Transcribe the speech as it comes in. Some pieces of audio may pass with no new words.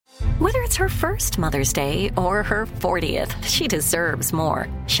Whether it's her first Mother's Day or her 40th, she deserves more.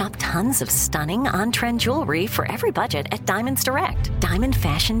 Shop tons of stunning on-trend jewelry for every budget at Diamonds Direct. Diamond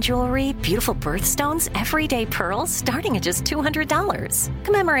fashion jewelry, beautiful birthstones, everyday pearls starting at just $200.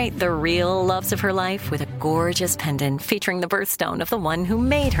 Commemorate the real loves of her life with a gorgeous pendant featuring the birthstone of the one who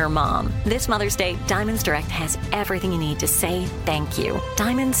made her mom. This Mother's Day, Diamonds Direct has everything you need to say thank you.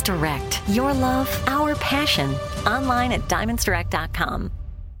 Diamonds Direct. Your love, our passion. Online at diamondsdirect.com.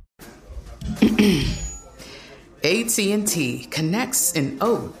 AT&T connects an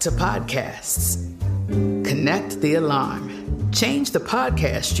ode to podcasts. Connect the alarm. Change the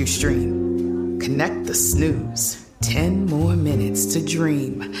podcast you stream. Connect the snooze. 10 more minutes to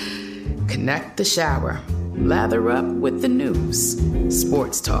dream. Connect the shower. Lather up with the news.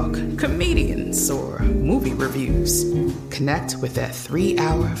 Sports talk, comedians, or movie reviews. Connect with that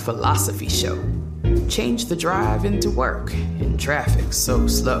 3-hour philosophy show. Change the drive into work in traffic so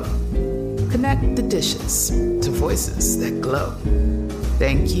slow. Connect the dishes to voices that glow.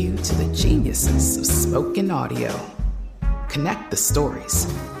 Thank you to the geniuses of spoken audio. Connect the stories.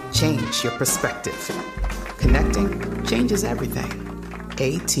 Change your perspective. Connecting changes everything.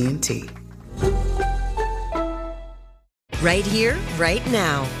 AT&T. Right here, right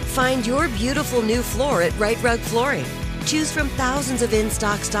now. Find your beautiful new floor at Right Rug Flooring. Choose from thousands of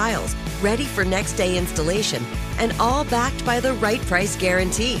in-stock styles, ready for next day installation, and all backed by the right price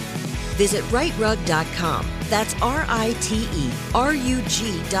guarantee. Visit rightrug.com. That's RITERUG.com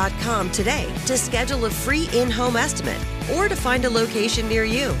today to schedule a free in-home estimate or to find a location near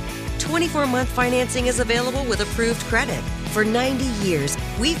you. 24-month financing is available with approved credit. For 90 years,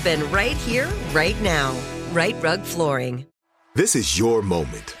 we've been right here, right now. Right Rug Flooring. This is your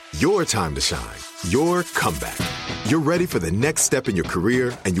moment, your time to shine, your comeback. You're ready for the next step in your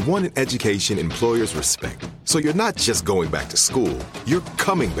career, and you want an education employers respect. So you're not just going back to school, you're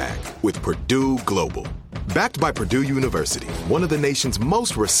coming back with Purdue Global. Backed by Purdue University, one of the nation's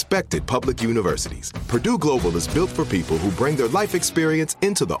most respected public universities, Purdue Global is built for people who bring their life experience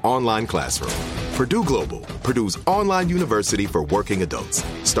into the online classroom. Purdue Global, Purdue's online university for working adults.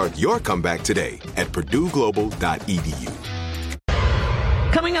 Start your comeback today at purdueglobal.edu.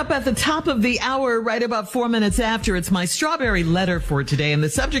 Coming up at the top of the hour, right about 4 minutes after, it's my strawberry letter for today. And the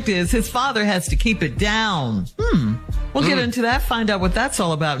subject is his father has to keep it down. We'll get into that, find out what that's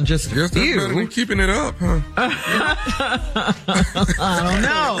all about in just a few. Better than keeping it up, huh? I don't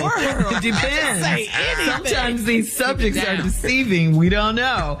know. It depends. Sometimes these subjects are deceiving. We don't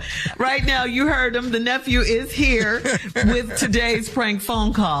know. Right now, you heard him. The nephew is here with today's prank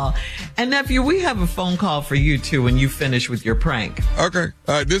phone call. And nephew, we have a phone call for you too when you finish with your prank. Okay.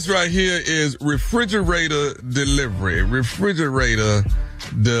 All right, this right here is refrigerator delivery. Refrigerator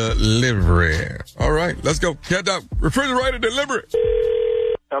delivery. All right, let's go. Get that refrigerator delivery.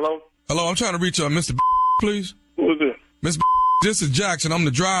 Hello? Hello, I'm trying to reach Mr. please. Who is this? Mr. This is Jackson. I'm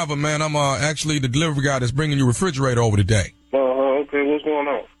the driver, man. I'm actually the delivery guy that's bringing your refrigerator over today. Okay, what's going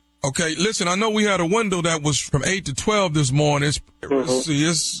on? Okay, listen, I know we had a window that was from 8 to 12 this morning. Let's see,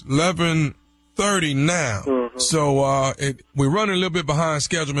 it's 11:30 now. So we're running a little bit behind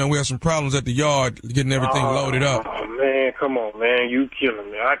schedule, man. We have some problems at the yard getting everything loaded up. Oh, man, come on, man. You killing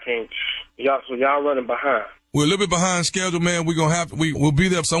me. I can't. Y'all running behind. We're a little bit behind schedule, man. We're going to we'll be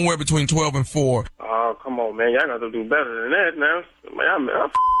there somewhere between 12 and 4. Oh, come on, man. Y'all got to do better than that now. Man, I'm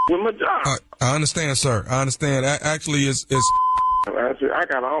with my job. I understand, sir. I understand. Actually, it's I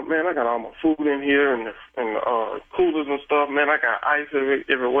got all my food in here and coolers and stuff, man. I got ice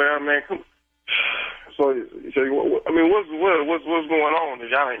everywhere, man. So I mean, what's going on?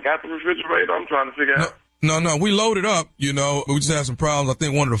 Y'all ain't got the refrigerator? I'm trying to figure out. No, we loaded up. You know, we just had some problems. I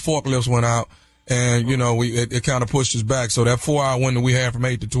think one of the forklifts went out, and you know, it kind of pushed us back. So that 4-hour window we had from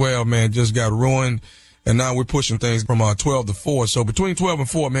 8 to 12, man, just got ruined. And now we're pushing things from 12 to 4. So between 12 and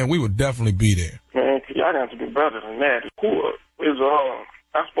 4, man, we would definitely be there. Man, y'all got to do better than that. Who is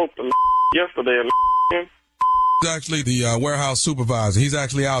I spoke to yesterday. He's actually the warehouse supervisor. He's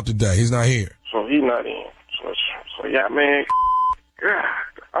actually out today. He's not here. So he's not in. So yeah, man. God,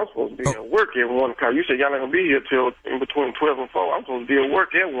 I'm supposed to be at work at 1 o'clock. You said y'all ain't gonna be here till in between 12 and 4. I'm supposed to be at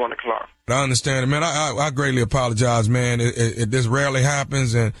work at 1 o'clock. I understand it, man. I greatly apologize, man. This rarely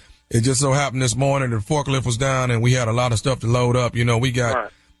happens, and it just so happened this morning the forklift was down, and we had a lot of stuff to load up. You know,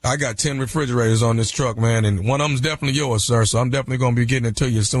 I got 10 refrigerators on this truck, man, and one of them's definitely yours, sir. So I'm definitely gonna be getting it to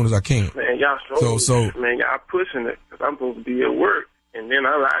you as soon as I can. Man, y'all man, y'all pushing it because I'm supposed to be at work. And then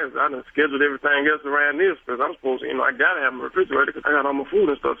I done scheduled everything else around this because I'm supposed to, I got to have my refrigerator because I got all my food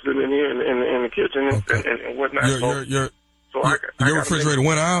and stuff sitting in here in the kitchen and whatnot. Your refrigerator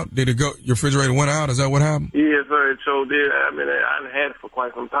went out? Did it go? Your refrigerator went out? Is that what happened? Yes, sir. It sure did. I mean, I hadn't had it for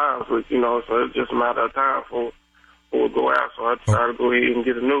quite some time, so so it's just a matter of time for it go out. So I decided to go ahead and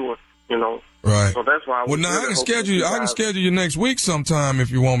get a new one. Right. So that's why. Well, now I can schedule you next week sometime if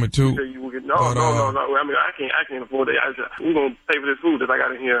you want me to. No. I mean, I can't afford it. We're gonna pay for this food that I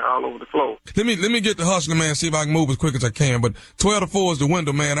got in here all over the floor. Let me get the hustler, man. See if I can move as quick as I can. But 12 to 4 is the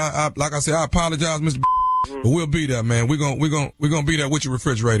window, man. I like I said, I apologize, Mr. But we'll be there, man. We're gonna be there with your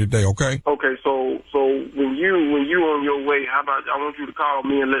refrigerator today, okay? Okay. So when you on your way, how about I want you to call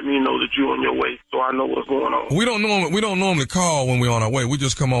me and let me know that you're on your way, so I know what's going on. We don't normally call when we're on our way. We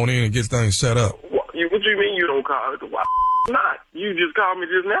just come on in and get things set up. What you mean you don't call? Why not? You just called me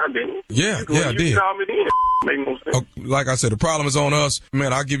just now, didn't you? Yeah, I did. You called me then. Make no sense. Like I said, the problem is on us,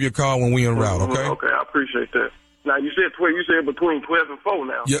 man. I'll give you a call when we en route, okay? Okay, I appreciate that. Now you said 12. You said between 12 and 4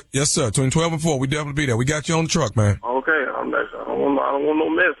 now. Yes, sir. Between 12 and 4, we definitely be there. We got you on the truck, man. Okay, I don't want no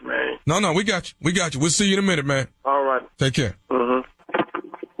mess, man. No, we got you. We'll see you in a minute, man. All right. Take care.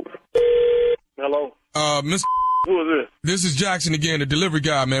 Hello. Mr. Who is this? This is Jackson again, the delivery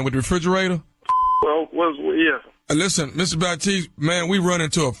guy, man, with the refrigerator. Well, yes. Listen, Mr. Baptiste, man, we run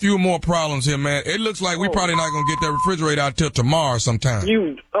into a few more problems here, man. It looks like we probably not gonna get that refrigerator out till tomorrow sometime.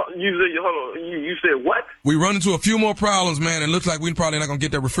 You said, hold on, you said what? We run into a few more problems, man. It looks like we probably not gonna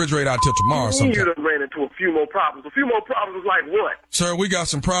get that refrigerator out till tomorrow sometime. You done ran into a few more problems. A few more problems like what? Sir, we got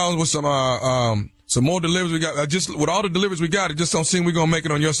some problems with some more deliveries we got. Just with all the deliveries we got, it just don't seem we're gonna make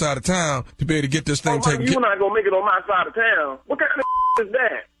it on your side of town to be able to get this thing taken care of. You're not gonna make it on my side of town. What kind of is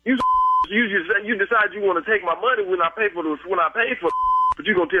that? You decide you want to take my money when I pay for but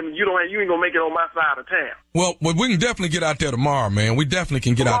you gonna tell me you ain't gonna make it on my side of town. Well, we can definitely get out there tomorrow, man. We definitely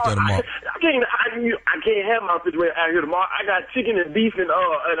can get out there tomorrow. I can't have my refrigerator out here tomorrow. I got chicken and beef and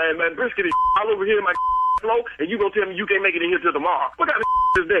brisket and all over here in my flow, and you gonna tell me you can't make it in here till tomorrow? What kind of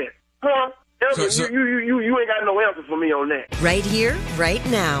is that? Huh? You ain't got no answer for me on that. Right here, right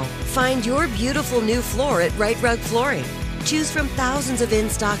now. Find your beautiful new floor at Right Rug Flooring. Choose from thousands of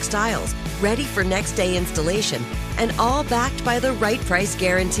in-stock styles, ready for next day installation, and all backed by the right price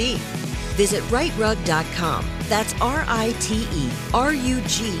guarantee. Visit rightrug.com. That's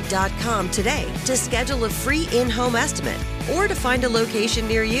RITERUG.com today to schedule a free in-home estimate or to find a location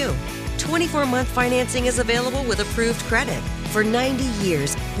near you. 24-month financing is available with approved credit. For 90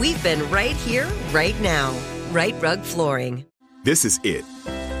 years, we've been right here, right now. Right Rug Flooring. This is it.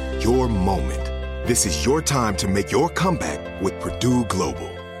 Your moment. This is your time to make your comeback with Purdue Global.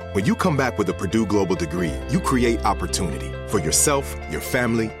 When you come back with a Purdue Global degree, you create opportunity for yourself, your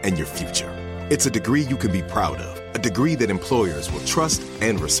family, and your future. It's a degree you can be proud of, a degree that employers will trust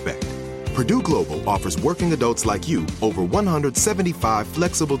and respect. Purdue Global offers working adults like you over 175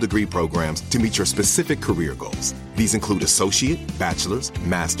 flexible degree programs to meet your specific career goals. These include associate, bachelor's,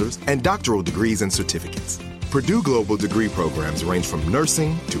 master's, and doctoral degrees and certificates. Purdue Global degree programs range from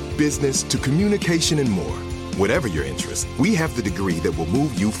nursing to business to communication and more. Whatever your interest, we have the degree that will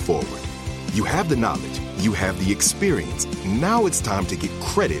move you forward. You have the knowledge, you have the experience. Now it's time to get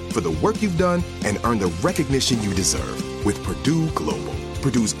credit for the work you've done and earn the recognition you deserve with Purdue Global,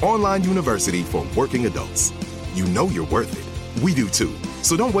 Purdue's online university for working adults. You know you're worth it. We do too.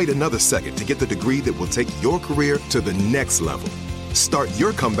 So don't wait another second to get the degree that will take your career to the next level. Start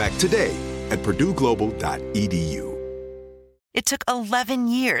your comeback today at purdueglobal.edu. It took 11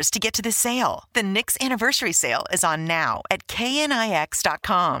 years to get to this sale. The Knix Anniversary Sale is on now at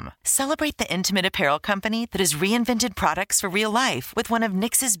knix.com. Celebrate the intimate apparel company that has reinvented products for real life with one of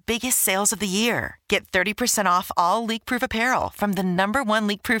Knix's biggest sales of the year. Get 30% off all leak-proof apparel from the #1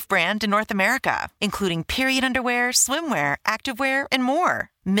 leak-proof brand in North America, including period underwear, swimwear, activewear, and more.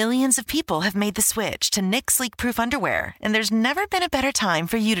 Millions of people have made the switch to Knix leak-proof underwear, and there's never been a better time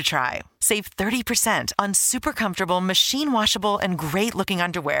for you to try. Save 30% on super comfortable, machine-washable, and great-looking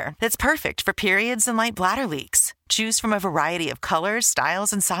underwear that's perfect for periods and light bladder leaks. Choose from a variety of colors,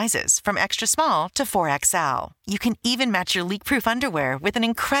 styles, and sizes, from extra small to 4XL. You can even match your leak-proof underwear with an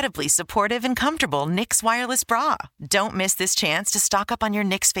incredibly supportive and comfortable Knix wireless bra. Don't miss this chance to stock up on your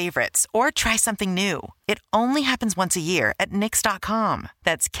Knix favorites or try something new. It only happens once a year at Knix.com.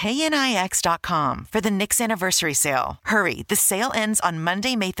 That's KNIX.com for the Knix Anniversary Sale. Hurry, the sale ends on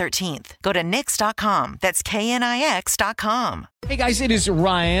Monday, May 13th. Go to Knix.com. That's KNIX.com. Hey guys, it is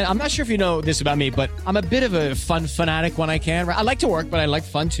Ryan. I'm not sure if you know this about me, but I'm a bit of a fun fanatic when I can. I like to work, but I like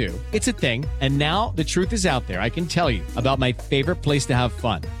fun too. It's a thing. And now the truth is out there. I can tell you about my favorite place to have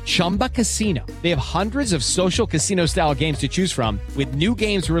fun. Chumba Casino. They have hundreds of social casino style games to choose from with new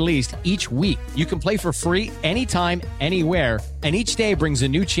games released each week. You can play for free anytime, anywhere. And each day brings a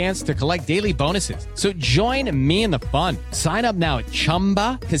new chance to collect daily bonuses. So join me in the fun. Sign up now at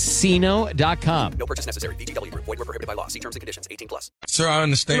ChumbaCasino.com. No purchase necessary. VGW Group. Void where prohibited by law. See terms and conditions. 18+. Sir, I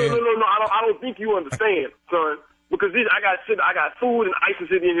understand. No. I don't think you understand, son. Because I got food and ice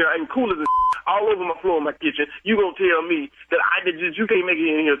sitting in here and coolers and all over my floor in my kitchen. You gonna tell me that you can't make it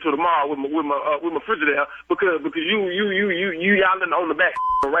in here till tomorrow with my Refridgerator because you y'all on the back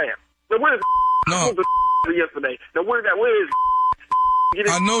around. Now where's the yesterday? Now where is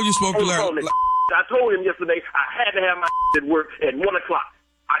I know you spoke to Larry. I told him yesterday I had to have my at work at 1 o'clock.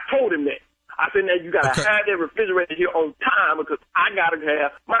 I told him that. I said, now you got to have that refrigerator here on time because I got to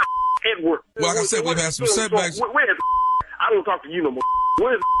have my at work. Well, like I said, we've had some setbacks. Where's I don't talk to you no more.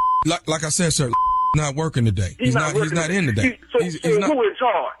 Where's like I said, sir, not working today. He's not in today. He's not. Who in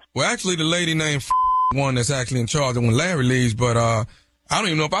charge? Well, actually, the lady named one that's actually in charge of when Larry leaves, but I don't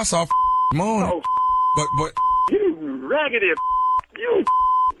even know if I saw morning. Oh, but you raggedy you.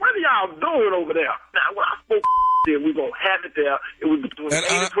 What are y'all doing over there? Now, when I spoke we gonna have it there. It was between 8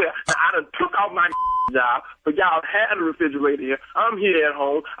 and 12. Now, I done took off my job, but y'all had a refrigerator here. I'm here at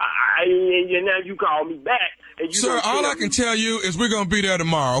home. And now you call me back. And you sir, all I can tell you is we're gonna be there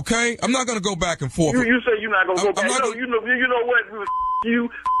tomorrow. Okay? I'm not gonna go back and forth. You say you're not gonna go back. No, you know what? You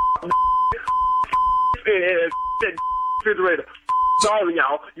and that refrigerator. All of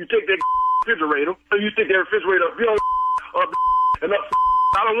y'all, you take that refrigerator, and you stick that refrigerator up and up.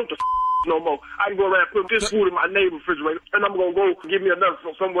 I don't want the no more. I can go around and put this food in my neighbor's refrigerator, and I'm gonna go give me another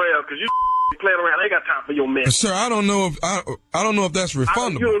from somewhere else because you playing around. I ain't got time for your mess. Sir, I don't know if that's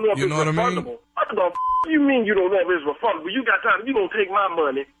refundable. You don't know if you it's know what refundable. I mean? What the you mean you don't know if it's refundable? You got time. You gonna take my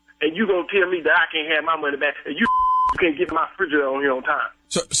money and you gonna tell me that I can't have my money back, and you can't get my refrigerator on here on time.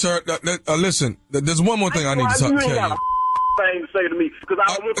 Sir, listen. There's one more thing I need to tell you. Thing to say to me because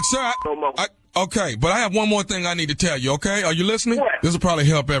I don't want no more. Okay, but I have one more thing I need to tell you, okay? Are you listening? What? This will probably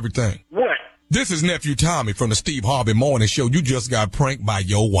help everything. What? This is Nephew Tommy from the Steve Harvey Morning Show. You just got pranked by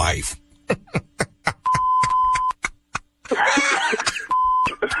your wife.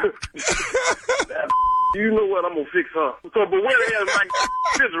 You know what? I'm going to fix her. So, but where the hell is my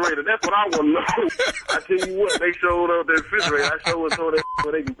refrigerator? That's what I want to know. I tell you what, they showed up the refrigerator. I showed so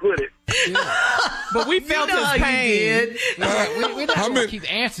where they can put it. Yeah. But we felt his pain. We're not going to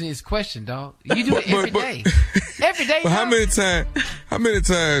keep answering his question, dog. You do it every day. Every day. But how many times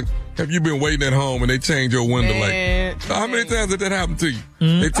have you been waiting at home and they change your window light? How many times did that happen to you?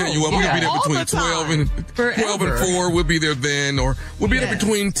 They tell you, well, we'll be there between 12 and 4. We'll be there then, or we'll be there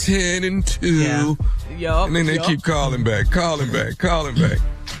between 10 and 2. Yeah. And then they keep calling back.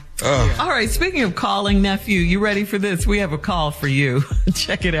 All right, speaking of calling, nephew, you ready for this? We have a call for you.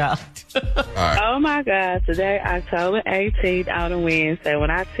 Check it out. Right. Oh my God, today, October 18th on a Wednesday, when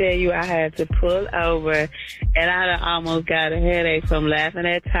I tell you I had to pull over and I almost got a headache from laughing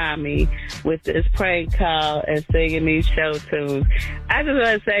at Tommy with this prank call and singing these show tunes. I just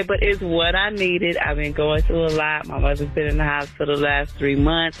want to say, but it's what I needed. I've been going through a lot. My mother's been in the hospital the last 3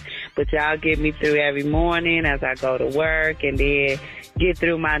 months, but y'all get me through every morning as I go to work and then get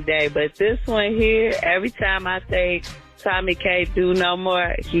through my day. But this one here, every time I say Tommy can't do no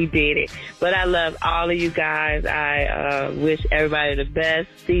more, he did it. But I love all of you guys. I wish everybody the best.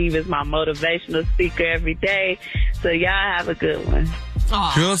 Steve is my motivational speaker every day. So y'all have a good one.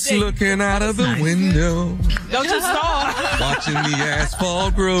 Just looking out of the window. Don't you start. Watching the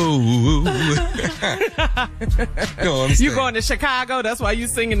asphalt grow. You going to Chicago? That's why you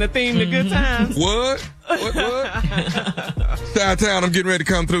singing the theme to Good Times. What? Chi-Town, I'm getting ready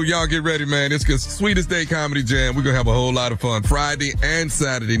to come through. Y'all get ready, man. It's Sweetest Day Comedy Jam. We're going to have a whole lot of fun Friday and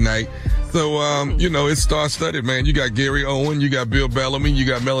Saturday night. So, it's star-studded, man. You got Gary Owen, you got Bill Bellamy, you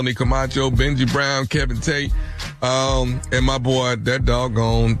got Melanie Camacho, Benji Brown, Kevin Tate, and my boy, that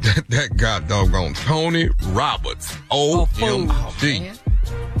doggone Tony Roberts. OMG.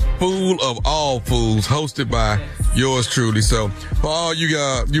 Fool of all fools, hosted by yours truly. So for all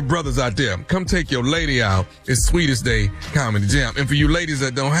you brothers out there, come take your lady out. It's Sweetest Day Comedy Jam. And for you ladies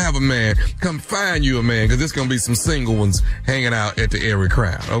that don't have a man, come find you a man, because there's going to be some single ones hanging out at the Airy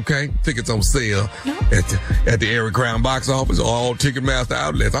Crown, okay? Tickets on sale at the Airy Crown box office or all Ticketmaster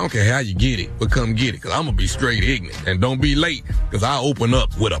outlets. I don't care how you get it, but come get it, because I'm going to be straight ignorant. And don't be late, because I open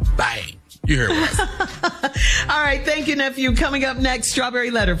up with a bang. You hear what I said. All right. Thank you, nephew. Coming up next,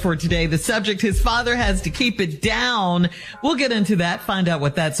 Strawberry Letter for today. The subject, his father has to keep it down. We'll get into that, find out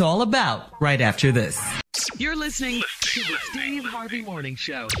what that's all about right after this. You're listening to the Steve Harvey Morning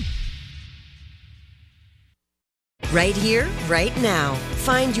Show. Right here, right now.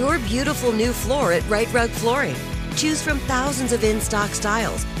 Find your beautiful new floor at Right Rug Flooring. Choose from thousands of in-stock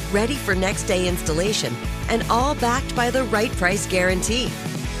styles, ready for next day installation, and all backed by the right price guarantee.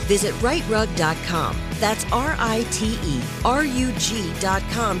 Visit rightrug.com. That's RITERUG.com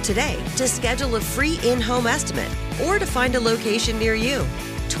today to schedule a free in-home estimate or to find a location near you.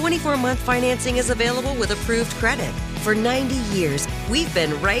 24-month financing is available with approved credit. For 90 years, we've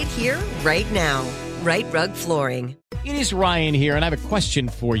been right here, right now. Right Rug Flooring. It is Ryan here, and I have a question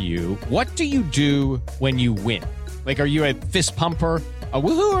for you. What do you do when you win? Like, are you a fist pumper, a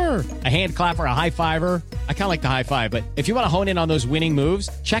woohooer, a hand clapper, a high fiver? I kind of like the high five, but if you want to hone in on those winning moves,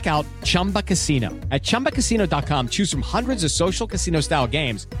 check out Chumba Casino. At ChumbaCasino.com, choose from hundreds of social casino-style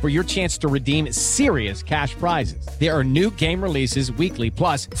games for your chance to redeem serious cash prizes. There are new game releases weekly,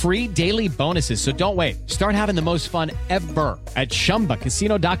 plus free daily bonuses. So don't wait. Start having the most fun ever at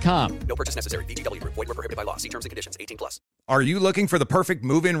ChumbaCasino.com. No purchase necessary. VGW. Void where prohibited by law. See terms and conditions. 18+. Are you looking for the perfect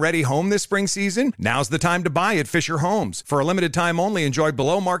move-in ready home this spring season? Now's the time to buy at Fisher Homes. For a limited time only, enjoy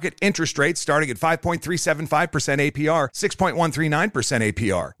below-market interest rates starting at 5.375% APR, 6.139%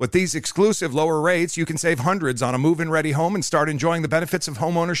 APR. With these exclusive lower rates, you can save hundreds on a move-in ready home and start enjoying the benefits of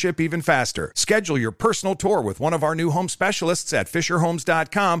homeownership even faster. Schedule your personal tour with one of our new home specialists at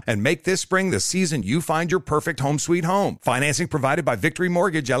FisherHomes.com and make this spring the season you find your perfect home sweet home. Financing provided by Victory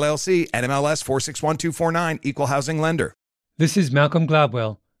Mortgage, LLC, NMLS 461249, Equal Housing Lender. This is Malcolm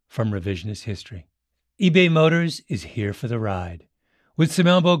Gladwell from Revisionist History. eBay Motors is here for the ride. With some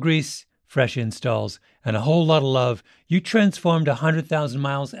elbow grease, fresh installs, and a whole lot of love, you transformed 100,000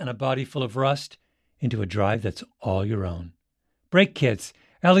 miles and a body full of rust into a drive that's all your own. Brake kits,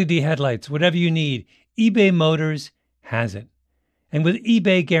 LED headlights, whatever you need, eBay Motors has it. And with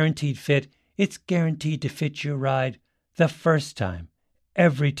eBay Guaranteed Fit, it's guaranteed to fit your ride the first time,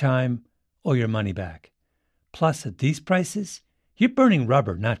 every time, or your money back. Plus, at these prices, you're burning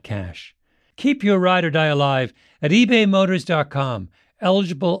rubber, not cash. Keep your ride or die alive at ebaymotors.com.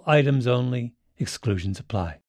 Eligible items only. Exclusions apply.